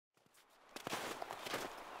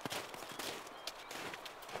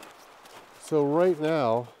So right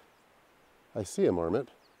now, I see a marmot,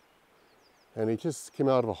 and he just came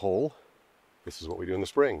out of a hole. This is what we do in the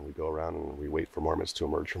spring. We go around and we wait for marmots to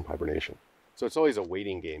emerge from hibernation. So it's always a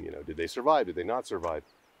waiting game, you know. Did they survive? Did they not survive?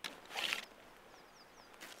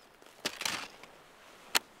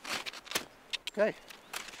 Okay.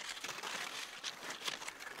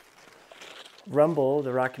 Rumble,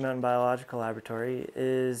 the Rocky Mountain Biological Laboratory,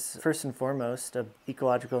 is first and foremost an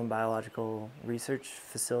ecological and biological research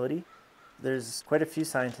facility. There's quite a few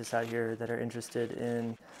scientists out here that are interested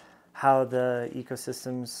in how the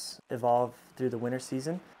ecosystems evolve through the winter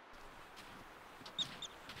season.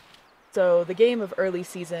 So the game of early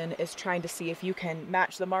season is trying to see if you can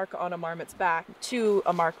match the mark on a marmot's back to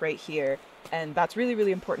a mark right here. And that's really,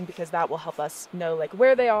 really important because that will help us know like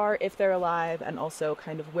where they are, if they're alive, and also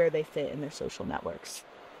kind of where they fit in their social networks.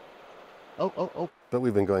 Oh. But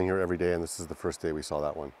we've been going here every day, and this is the first day we saw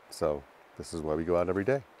that one. So this is why we go out every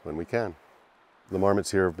day, when we can. The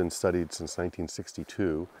marmots here have been studied since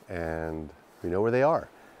 1962, and we know where they are.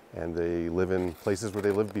 And they live in places where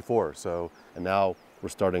they lived before. And now we're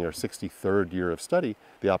starting our 63rd year of study.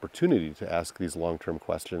 The opportunity to ask these long-term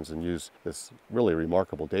questions and use this really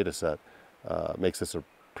remarkable data set makes this a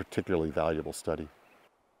particularly valuable study.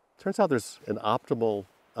 Turns out there's an optimal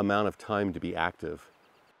amount of time to be active.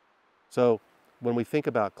 So when we think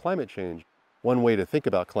about climate change, one way to think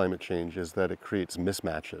about climate change is that it creates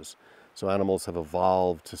mismatches. So animals have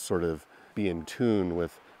evolved to sort of be in tune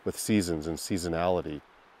with seasons and seasonality.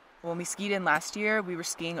 When we skied in last year, we were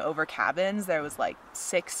skiing over cabins. There was like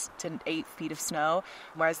 6 to 8 feet of snow,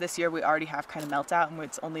 whereas this year we already have kind of melt out and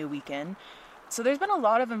it's only a week in. So there's been a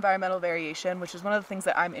lot of environmental variation, which is one of the things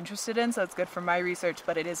that I'm interested in, so it's good for my research,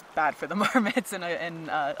 but it is bad for the marmots in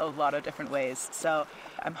a lot of different ways. So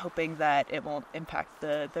I'm hoping that it won't impact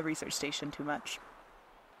the research station too much.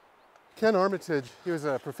 Ken Armitage, he was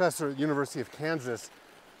a professor at the University of Kansas,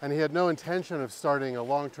 and he had no intention of starting a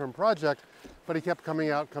long-term project, but he kept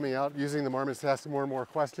coming out, using the marmots to ask more and more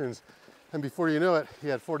questions. And before you know it, he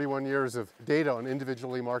had 41 years of data on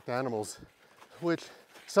individually marked animals, which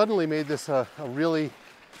suddenly made this a really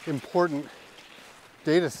important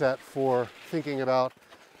data set for thinking about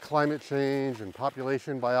climate change and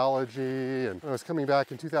population biology. And when I was coming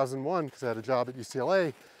back in 2001, because I had a job at UCLA,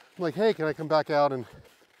 I'm like, hey, can I come back out and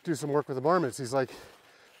do some work with the marmots? He's like,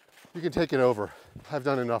 you can take it over. I've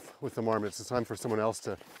done enough with the marmots. It's time for someone else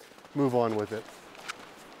to move on with it.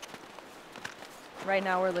 Right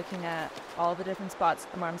now we're looking at all the different spots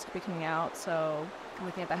the marmots could be coming out. So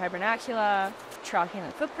looking at the hibernacula, tracking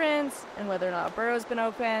the footprints, and whether or not a burrow's been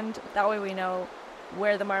opened. That way we know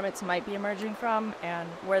where the marmots might be emerging from and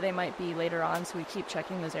where they might be later on, so we keep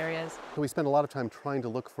checking those areas. So we spend a lot of time trying to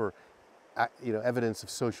look for evidence of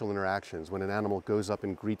social interactions, when an animal goes up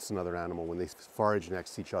and greets another animal, when they forage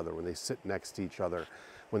next to each other, when they sit next to each other,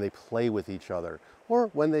 when they play with each other, or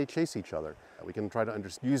when they chase each other. We can try to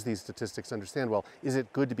use these statistics to understand, well, is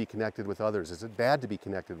it good to be connected with others? Is it bad to be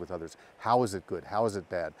connected with others? How is it good? How is it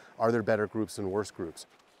bad? Are there better groups and worse groups?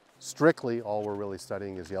 Strictly, all we're really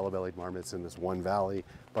studying is yellow-bellied marmots in this one valley,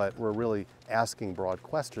 but we're really asking broad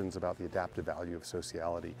questions about the adaptive value of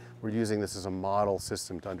sociality. We're using this as a model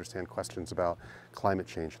system to understand questions about climate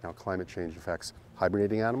change and how climate change affects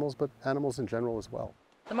hibernating animals, but animals in general as well.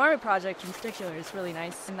 The Marmot project in particular is really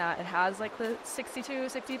nice in that it has like the 62,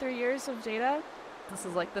 63 years of data. This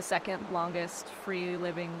is like the second longest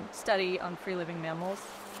free-living study on free-living mammals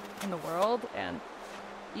in the world, and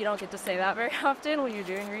you don't get to say that very often when you're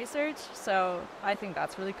doing research, so I think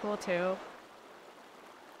that's really cool too.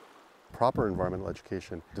 Proper environmental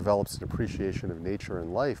education develops an appreciation of nature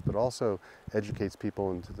and life, but also educates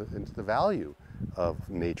people into the value of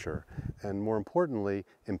nature, and more importantly,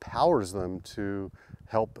 empowers them to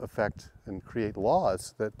help affect and create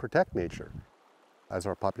laws that protect nature. As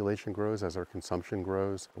our population grows, as our consumption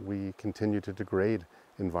grows, we continue to degrade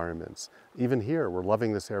environments. Even here, we're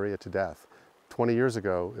loving this area to death. 20 years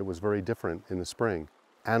ago, it was very different in the spring.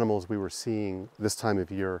 Animals we were seeing this time of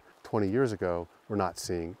year 20 years ago, we're not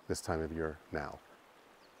seeing this time of year now.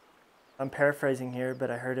 I'm paraphrasing here, but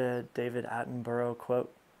I heard a David Attenborough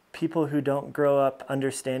quote. People who don't grow up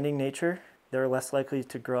understanding nature, they're less likely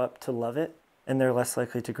to grow up to love it, and they're less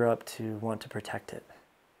likely to grow up to want to protect it.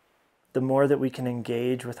 The more that we can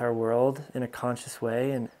engage with our world in a conscious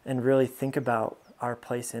way and really think about our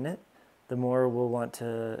place in it, the more we'll want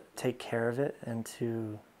to take care of it and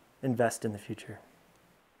to invest in the future.